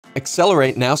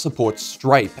aXcelerate now supports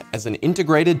Stripe as an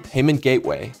integrated payment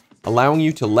gateway, allowing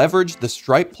you to leverage the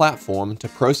Stripe platform to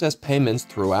process payments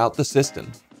throughout the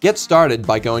system. Get started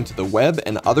by going to the Web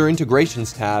and Other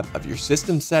Integrations tab of your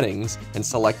system settings and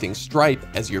selecting Stripe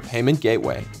as your payment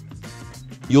gateway.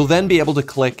 You'll then be able to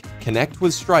click Connect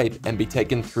with Stripe and be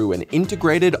taken through an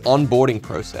integrated onboarding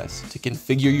process to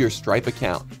configure your Stripe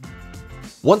account.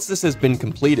 Once this has been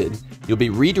completed, you'll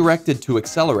be redirected to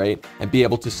aXcelerate and be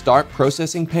able to start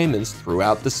processing payments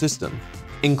throughout the system,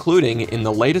 including in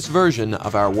the latest version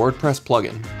of our WordPress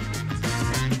plugin.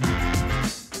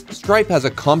 Stripe has a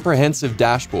comprehensive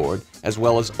dashboard as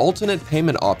well as alternate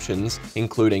payment options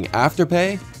including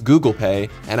Afterpay, Google Pay,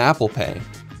 and Apple Pay.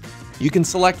 You can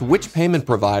select which payment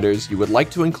providers you would like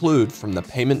to include from the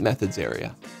Payment Methods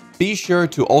area. Be sure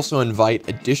to also invite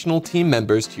additional team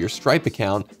members to your Stripe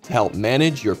account to help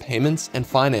manage your payments and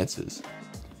finances.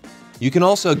 You can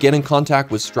also get in contact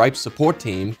with Stripe's support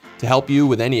team to help you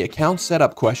with any account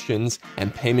setup questions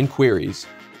and payment queries.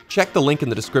 Check the link in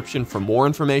the description for more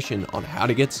information on how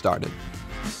to get started.